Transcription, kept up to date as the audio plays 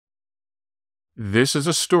This is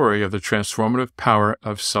a story of the transformative power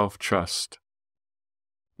of self-trust.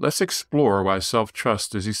 Let's explore why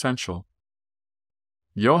self-trust is essential.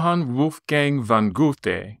 Johann Wolfgang von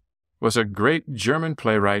Goethe was a great German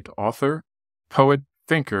playwright, author, poet,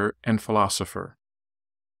 thinker, and philosopher.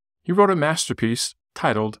 He wrote a masterpiece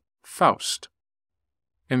titled Faust.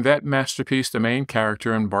 In that masterpiece, the main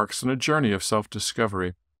character embarks on a journey of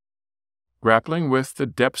self-discovery, grappling with the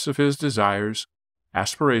depths of his desires,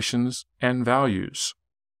 aspirations, and values.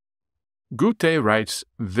 Goethe writes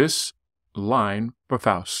this line for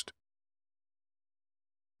Faust: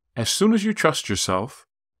 "As soon as you trust yourself,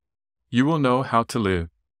 you will know how to live."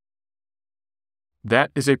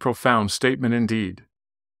 That is a profound statement indeed.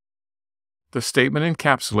 The statement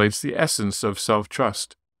encapsulates the essence of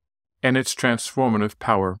self-trust and its transformative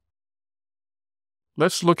power.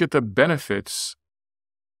 Let's look at the benefits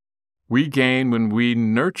we gain when we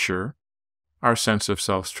nurture our sense of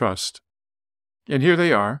self-trust. And here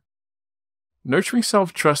they are. Nurturing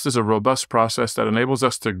self-trust is a robust process that enables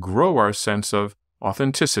us to grow our sense of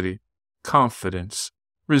authenticity, confidence,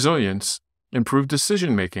 resilience, improved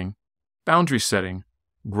decision-making, boundary setting,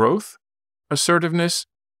 growth, assertiveness,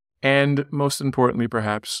 and, most importantly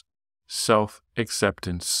perhaps,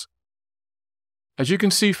 self-acceptance. As you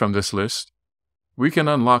can see from this list, we can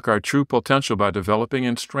unlock our true potential by developing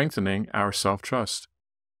and strengthening our self-trust.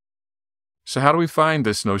 So how do we find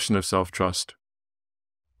this notion of self-trust?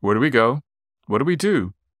 Where do we go? What do we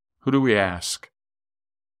do? Who do we ask?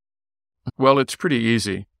 Well, it's pretty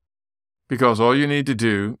easy, because all you need to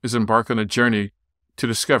do is embark on a journey to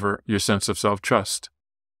discover your sense of self-trust.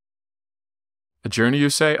 A journey, you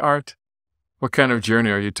say, Art? What kind of journey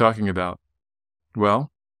are you talking about?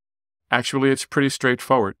 Well, actually, it's pretty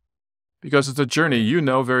straightforward, because it's a journey you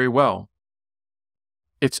know very well.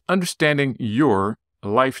 It's understanding your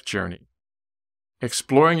life journey.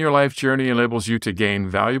 Exploring your life journey enables you to gain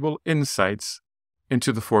valuable insights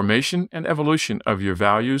into the formation and evolution of your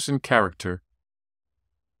values and character,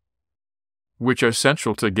 which are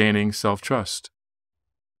central to gaining self-trust.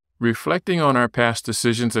 Reflecting on our past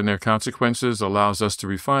decisions and their consequences allows us to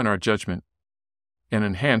refine our judgment and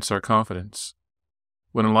enhance our confidence.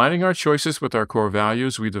 When aligning our choices with our core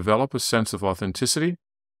values, we develop a sense of authenticity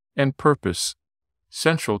and purpose,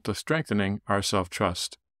 central to strengthening our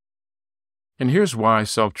self-trust. And here's why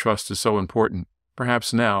self-trust is so important,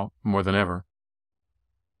 perhaps now more than ever.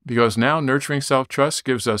 Because now nurturing self-trust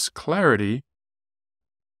gives us clarity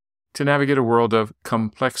to navigate a world of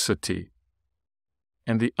complexity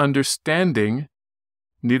and the understanding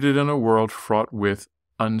needed in a world fraught with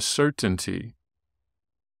uncertainty.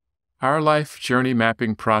 Our life journey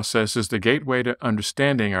mapping process is the gateway to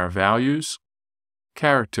understanding our values,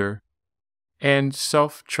 character, and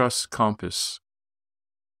self-trust compass.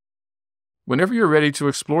 Whenever you're ready to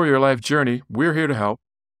explore your life journey, we're here to help.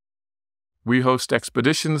 We host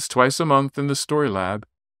expeditions twice a month in the Story Lab.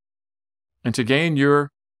 And to gain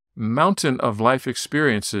your mountain of life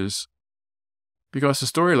experiences, because the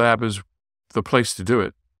Story Lab is the place to do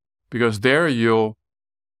it, because there you'll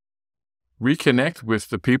reconnect with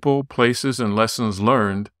the people, places, and lessons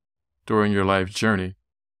learned during your life journey,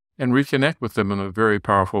 and reconnect with them in a very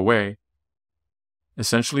powerful way,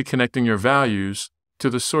 essentially connecting your values to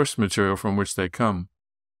the source material from which they come.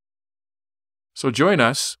 So join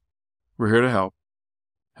us. We're here to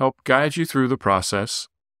help guide you through the process.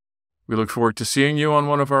 We look forward to seeing you on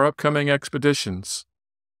one of our upcoming expeditions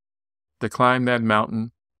to climb that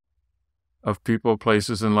mountain of people,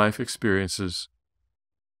 places, and life experiences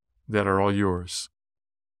that are all yours.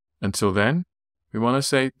 Until then, we want to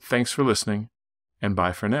say thanks for listening, and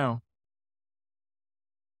bye for now.